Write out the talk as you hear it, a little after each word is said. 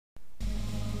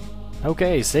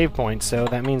Okay, save point, so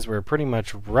that means we're pretty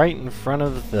much right in front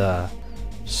of the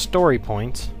story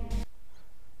point.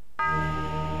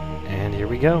 And here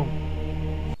we go.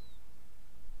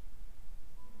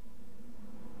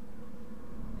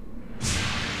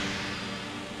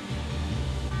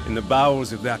 In the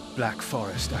bowels of that black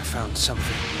forest, I found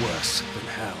something worse than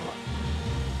hell.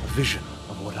 A vision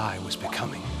of what I was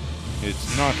becoming.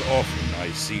 It's not often I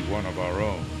see one of our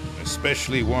own,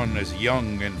 especially one as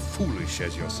young and foolish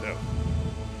as yourself.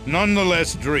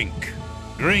 Nonetheless, drink.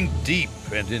 Drink deep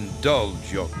and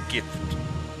indulge your gift.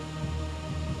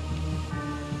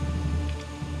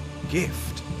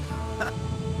 Gift?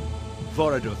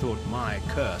 Vorador thought my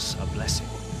curse a blessing.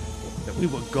 That we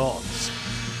were gods.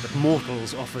 That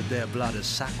mortals offered their blood as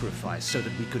sacrifice so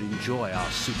that we could enjoy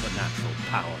our supernatural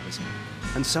powers.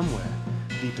 And somewhere,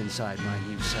 deep inside my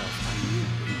new self, I knew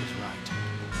he was right.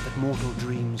 That mortal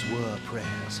dreams were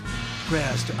prayers.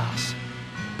 Prayers to us,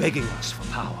 begging us for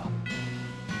power.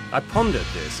 I pondered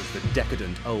this as the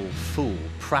decadent old fool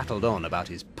prattled on about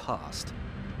his past.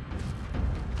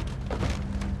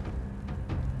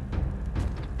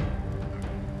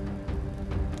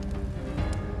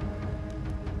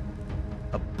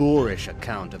 A boorish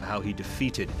account of how he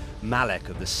defeated Malek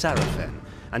of the Sarafan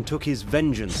and took his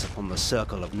vengeance upon the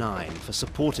Circle of Nine for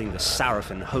supporting the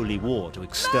Sarafan Holy War to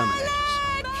exterminate us.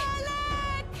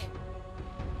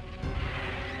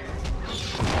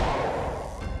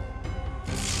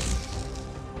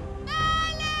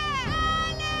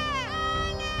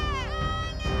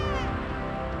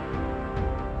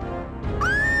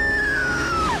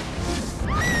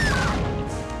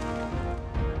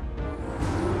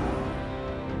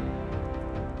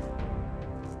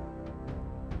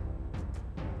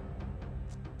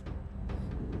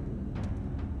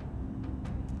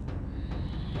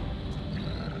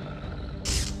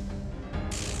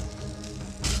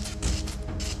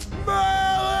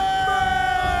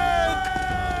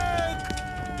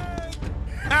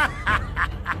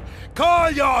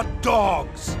 Call your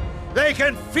dogs! They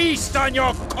can feast on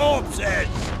your corpses!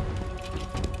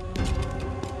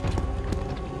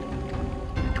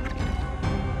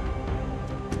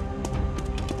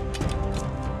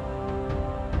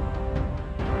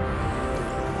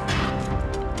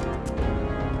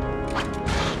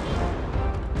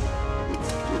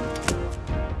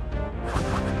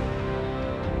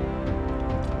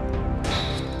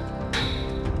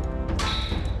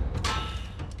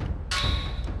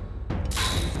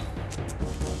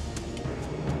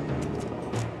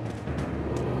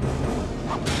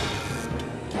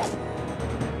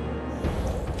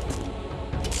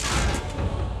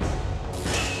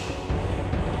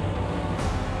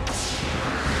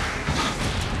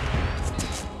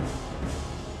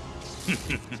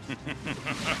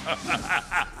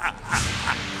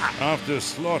 After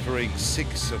slaughtering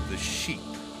 6 of the sheep,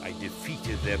 I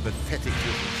defeated their pathetic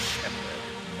little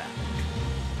shepherd,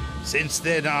 Malek. Since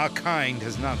then, our kind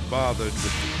has not bothered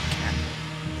with the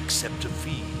cattle, except to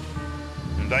feed.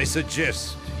 And I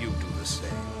suggest you do the same.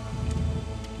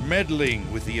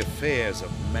 Meddling with the affairs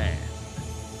of man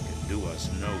can do us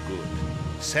no good.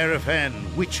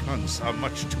 Sarafan witch hunts are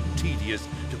much too tedious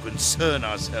to concern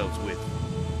ourselves with.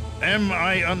 Am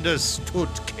I understood,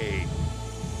 Cain?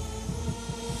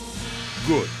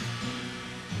 Good.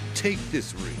 Take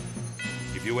this ring.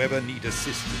 If you ever need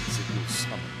assistance, it will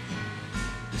summon you.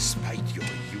 Despite your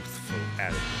youthful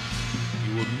arrogance,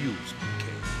 you amuse me,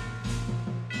 Cain.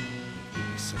 It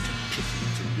would be such a pity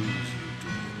to lose you to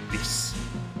the abyss.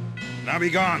 Now be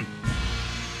gone!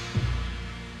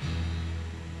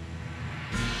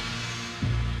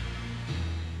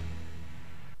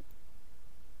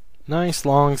 Nice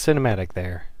long cinematic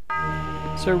there.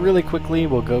 So really quickly,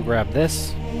 we'll go grab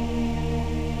this.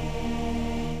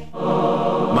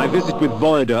 My visit with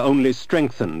Voidor only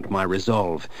strengthened my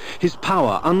resolve. His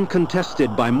power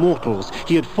uncontested by mortals,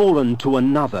 he had fallen to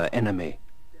another enemy.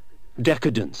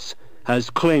 Decadence has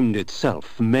claimed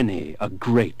itself many a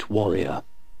great warrior.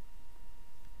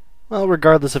 Well,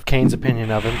 regardless of Kane's opinion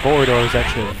of him, Vorador is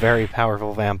actually a very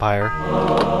powerful vampire.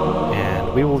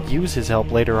 And we will use his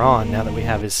help later on, now that we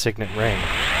have his signet ring.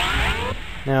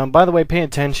 Now, by the way, pay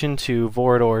attention to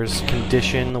Vorador's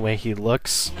condition, the way he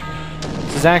looks.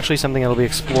 This is actually something that will be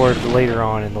explored later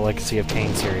on in the Legacy of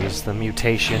Kain series, the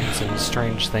mutations and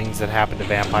strange things that happen to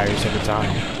vampires over time.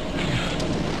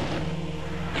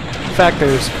 In fact,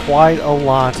 there's quite a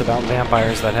lot about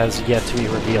vampires that has yet to be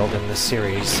revealed in this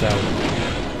series, so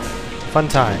fun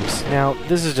times. Now,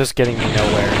 this is just getting me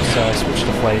nowhere, so I switched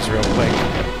to plays real quick.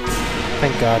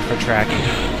 Thank God for tracking.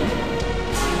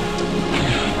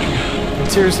 And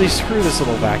seriously, screw this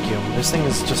little vacuum. This thing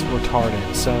is just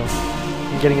retarded, so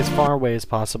I'm getting as far away as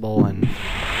possible and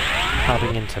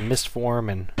hopping into mist form,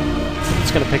 and I'm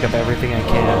just gonna pick up everything I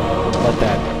can. Let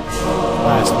that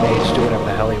last mage do whatever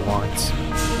the hell he wants.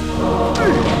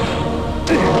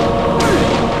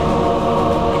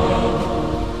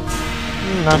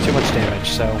 Not too much damage,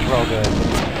 so we're all good.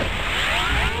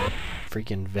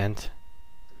 Freaking vent.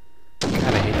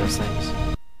 God, I hate those things.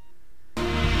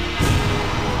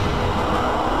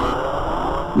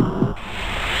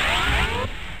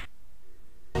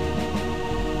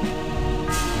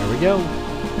 There we go.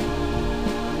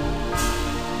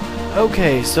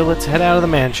 Okay, so let's head out of the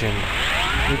mansion.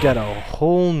 We've got a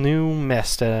whole new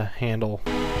mess to handle.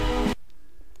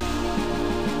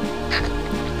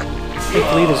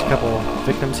 Thankfully, there's a couple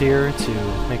victims here to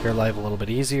make our life a little bit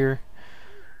easier.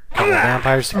 A couple of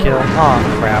vampires to kill.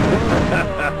 Aw, crap.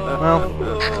 Well,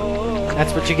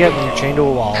 that's what you get when you're chained to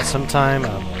a wall. Sometime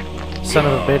a son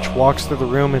of a bitch walks through the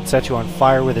room and sets you on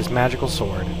fire with his magical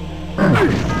sword.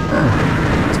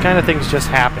 These kind of things just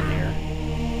happen here.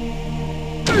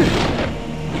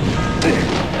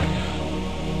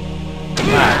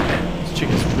 Wow, this chick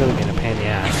is really gonna pain in the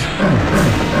ass.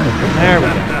 There we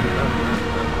go.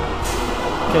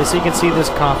 Okay, so you can see this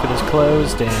coffin is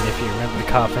closed, and if you remember the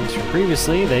coffins from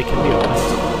previously, they can be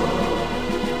opened.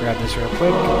 Grab this real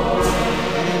quick,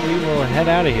 and we will head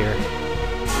out of here.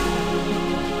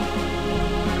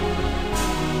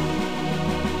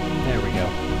 There we go.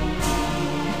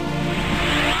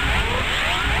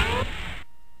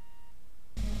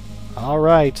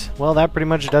 Alright, well that pretty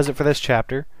much does it for this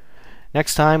chapter.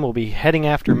 Next time we'll be heading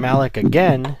after Malik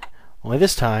again, only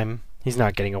this time he's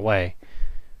not getting away.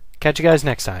 Catch you guys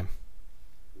next time.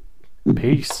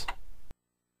 Peace.